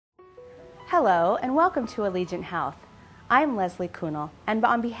Hello and welcome to Allegiant Health. I'm Leslie Kuhnel, and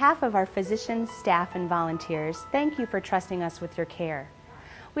on behalf of our physicians, staff, and volunteers, thank you for trusting us with your care.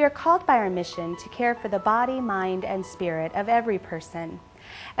 We are called by our mission to care for the body, mind, and spirit of every person.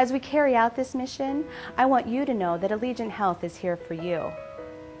 As we carry out this mission, I want you to know that Allegiant Health is here for you.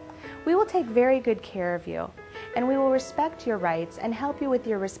 We will take very good care of you, and we will respect your rights and help you with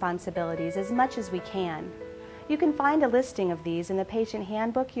your responsibilities as much as we can. You can find a listing of these in the patient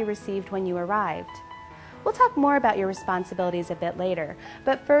handbook you received when you arrived. We'll talk more about your responsibilities a bit later,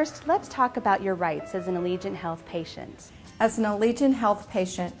 but first, let's talk about your rights as an Allegiant Health patient. As an Allegiant Health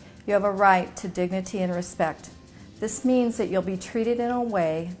patient, you have a right to dignity and respect. This means that you'll be treated in a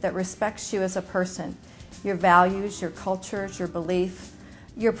way that respects you as a person, your values, your cultures, your belief,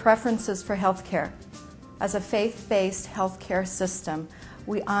 your preferences for health care. As a faith-based healthcare system,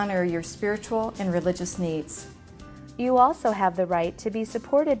 we honor your spiritual and religious needs. You also have the right to be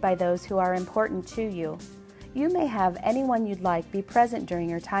supported by those who are important to you. You may have anyone you'd like be present during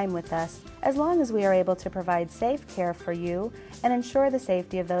your time with us, as long as we are able to provide safe care for you and ensure the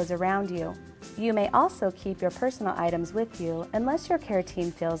safety of those around you. You may also keep your personal items with you unless your care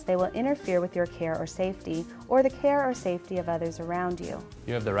team feels they will interfere with your care or safety, or the care or safety of others around you.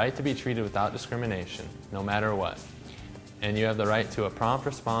 You have the right to be treated without discrimination, no matter what. And you have the right to a prompt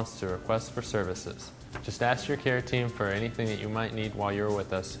response to requests for services. Just ask your care team for anything that you might need while you're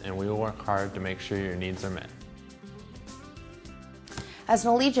with us, and we will work hard to make sure your needs are met. As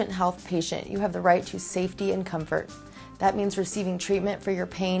an Allegiant Health patient, you have the right to safety and comfort. That means receiving treatment for your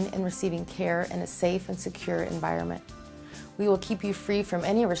pain and receiving care in a safe and secure environment. We will keep you free from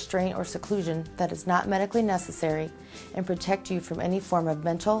any restraint or seclusion that is not medically necessary and protect you from any form of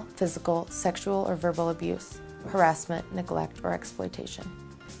mental, physical, sexual, or verbal abuse, harassment, neglect, or exploitation.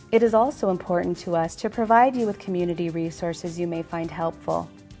 It is also important to us to provide you with community resources you may find helpful.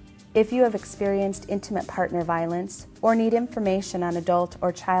 If you have experienced intimate partner violence or need information on adult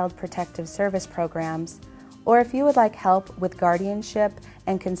or child protective service programs, or if you would like help with guardianship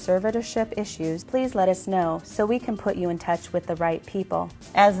and conservatorship issues, please let us know so we can put you in touch with the right people.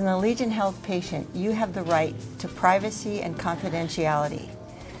 As an Allegiant Health patient, you have the right to privacy and confidentiality.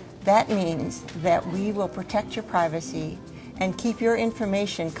 That means that we will protect your privacy and keep your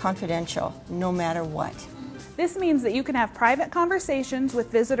information confidential no matter what. This means that you can have private conversations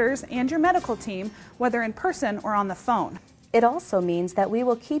with visitors and your medical team, whether in person or on the phone. It also means that we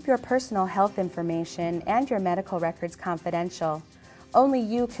will keep your personal health information and your medical records confidential. Only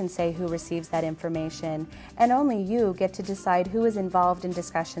you can say who receives that information, and only you get to decide who is involved in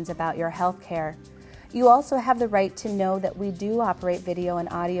discussions about your health care. You also have the right to know that we do operate video and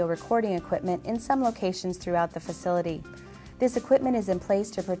audio recording equipment in some locations throughout the facility. This equipment is in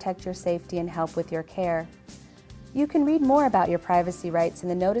place to protect your safety and help with your care. You can read more about your privacy rights in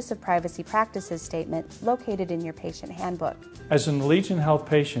the Notice of Privacy Practices statement located in your patient handbook. As an Allegiant Health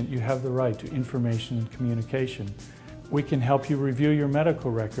patient, you have the right to information and communication. We can help you review your medical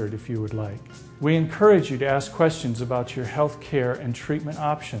record if you would like. We encourage you to ask questions about your health care and treatment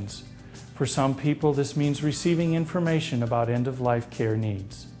options. For some people, this means receiving information about end-of-life care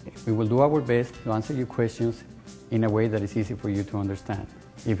needs. We will do our best to answer your questions in a way that is easy for you to understand.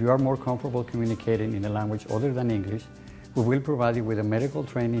 If you are more comfortable communicating in a language other than English, we will provide you with a medical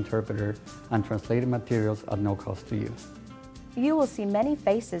trained interpreter and translated materials at no cost to you. You will see many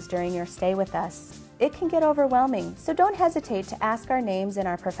faces during your stay with us. It can get overwhelming, so don't hesitate to ask our names and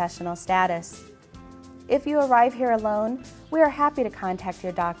our professional status. If you arrive here alone, we are happy to contact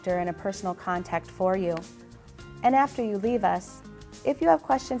your doctor and a personal contact for you. And after you leave us, if you have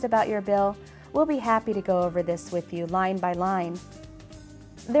questions about your bill, we'll be happy to go over this with you line by line.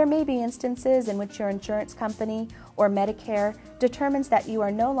 There may be instances in which your insurance company or Medicare determines that you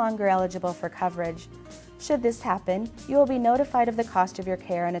are no longer eligible for coverage. Should this happen, you will be notified of the cost of your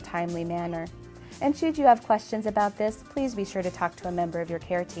care in a timely manner. And should you have questions about this, please be sure to talk to a member of your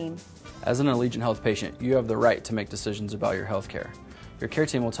care team. As an Allegiant Health patient, you have the right to make decisions about your health care. Your care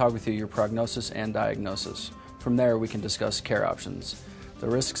team will talk with you your prognosis and diagnosis. From there, we can discuss care options, the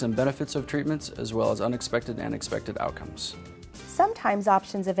risks and benefits of treatments, as well as unexpected and expected outcomes. Sometimes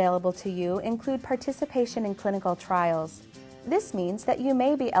options available to you include participation in clinical trials. This means that you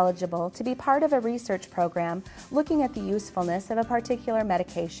may be eligible to be part of a research program looking at the usefulness of a particular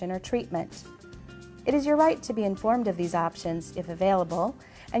medication or treatment. It is your right to be informed of these options if available,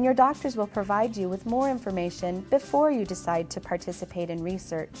 and your doctors will provide you with more information before you decide to participate in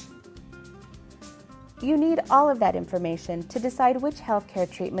research. You need all of that information to decide which healthcare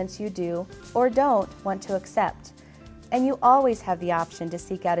treatments you do or don't want to accept. And you always have the option to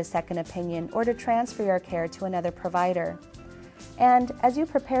seek out a second opinion or to transfer your care to another provider. And as you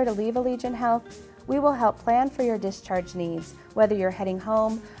prepare to leave Allegiant Health, we will help plan for your discharge needs, whether you're heading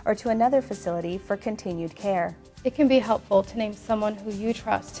home or to another facility for continued care. It can be helpful to name someone who you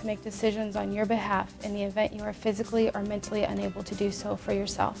trust to make decisions on your behalf in the event you are physically or mentally unable to do so for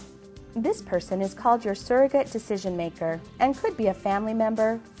yourself. This person is called your surrogate decision maker and could be a family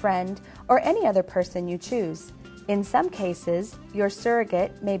member, friend, or any other person you choose. In some cases, your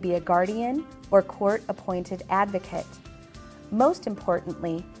surrogate may be a guardian or court-appointed advocate. Most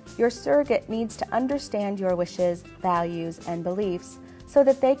importantly, your surrogate needs to understand your wishes, values, and beliefs so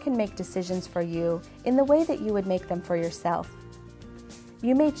that they can make decisions for you in the way that you would make them for yourself.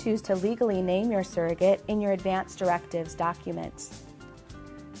 You may choose to legally name your surrogate in your advance directives documents.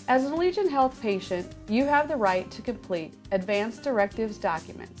 As an Allegiant Health patient, you have the right to complete advance directives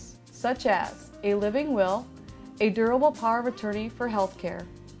documents, such as a living will, a durable power of attorney for health care,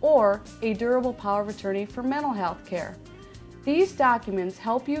 or a durable power of attorney for mental health care. These documents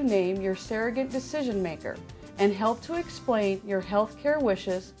help you name your surrogate decision maker and help to explain your healthcare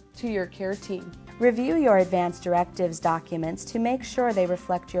wishes to your care team. Review your advance directives documents to make sure they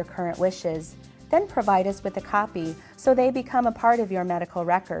reflect your current wishes. Then provide us with a copy so they become a part of your medical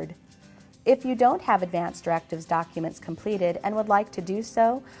record. If you don't have advance directives documents completed and would like to do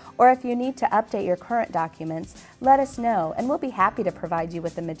so, or if you need to update your current documents, let us know and we'll be happy to provide you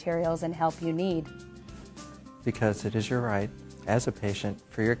with the materials and help you need. Because it is your right, as a patient,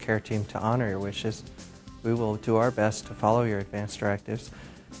 for your care team to honor your wishes, we will do our best to follow your advance directives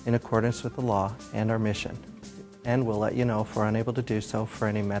in accordance with the law and our mission, and we'll let you know if we're unable to do so for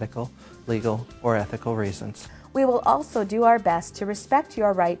any medical, legal, or ethical reasons. We will also do our best to respect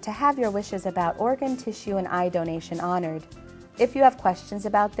your right to have your wishes about organ, tissue, and eye donation honored. If you have questions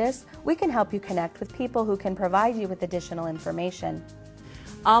about this, we can help you connect with people who can provide you with additional information.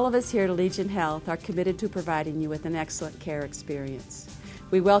 All of us here at Allegiant Health are committed to providing you with an excellent care experience.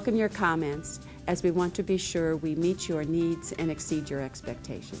 We welcome your comments as we want to be sure we meet your needs and exceed your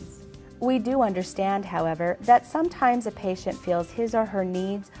expectations. We do understand, however, that sometimes a patient feels his or her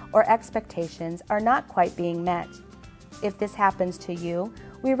needs or expectations are not quite being met. If this happens to you,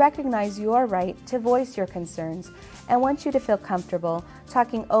 we recognize your right to voice your concerns and want you to feel comfortable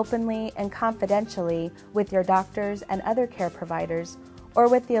talking openly and confidentially with your doctors and other care providers or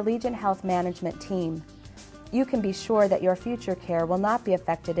with the Allegiant Health management team. You can be sure that your future care will not be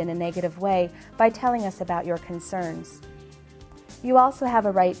affected in a negative way by telling us about your concerns. You also have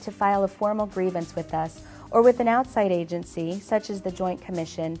a right to file a formal grievance with us or with an outside agency such as the Joint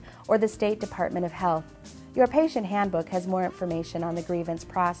Commission or the State Department of Health. Your patient handbook has more information on the grievance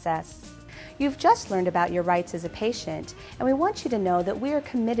process. You've just learned about your rights as a patient, and we want you to know that we are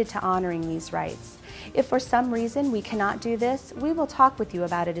committed to honoring these rights. If for some reason we cannot do this, we will talk with you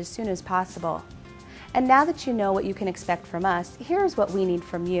about it as soon as possible. And now that you know what you can expect from us, here's what we need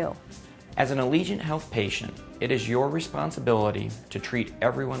from you. As an Allegiant Health patient, it is your responsibility to treat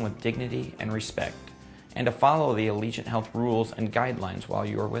everyone with dignity and respect, and to follow the Allegiant Health rules and guidelines while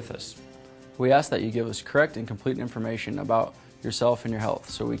you are with us. We ask that you give us correct and complete information about yourself and your health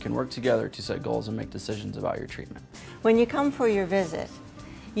so we can work together to set goals and make decisions about your treatment. When you come for your visit,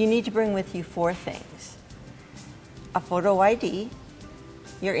 you need to bring with you 4 things: a photo ID,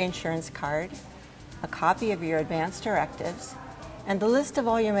 your insurance card, a copy of your advance directives, and the list of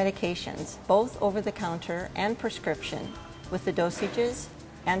all your medications, both over-the-counter and prescription, with the dosages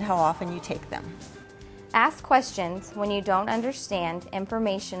and how often you take them. Ask questions when you don't understand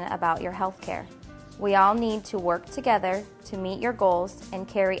information about your health care. We all need to work together to meet your goals and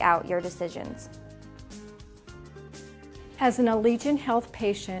carry out your decisions. As an Allegiant Health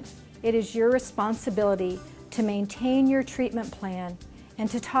patient, it is your responsibility to maintain your treatment plan and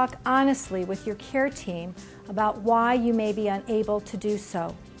to talk honestly with your care team about why you may be unable to do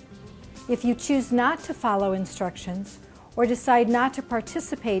so. If you choose not to follow instructions or decide not to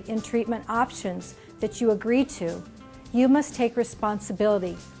participate in treatment options that you agree to, you must take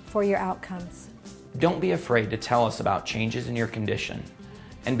responsibility for your outcomes. Don't be afraid to tell us about changes in your condition,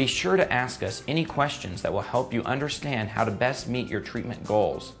 and be sure to ask us any questions that will help you understand how to best meet your treatment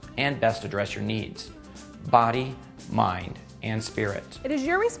goals and best address your needs, body, mind, and spirit. It is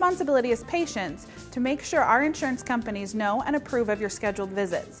your responsibility as patients to make sure our insurance companies know and approve of your scheduled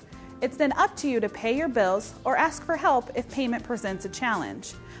visits. It's then up to you to pay your bills or ask for help if payment presents a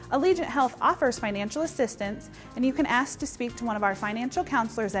challenge. Allegiant Health offers financial assistance, and you can ask to speak to one of our financial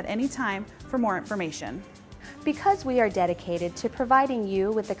counselors at any time for more information. Because we are dedicated to providing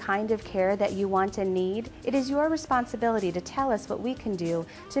you with the kind of care that you want and need, it is your responsibility to tell us what we can do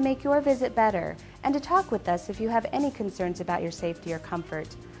to make your visit better and to talk with us if you have any concerns about your safety or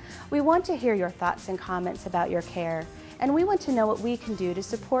comfort. We want to hear your thoughts and comments about your care, and we want to know what we can do to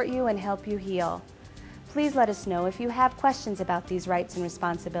support you and help you heal. Please let us know if you have questions about these rights and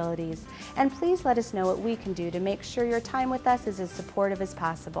responsibilities, and please let us know what we can do to make sure your time with us is as supportive as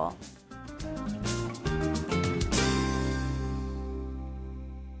possible.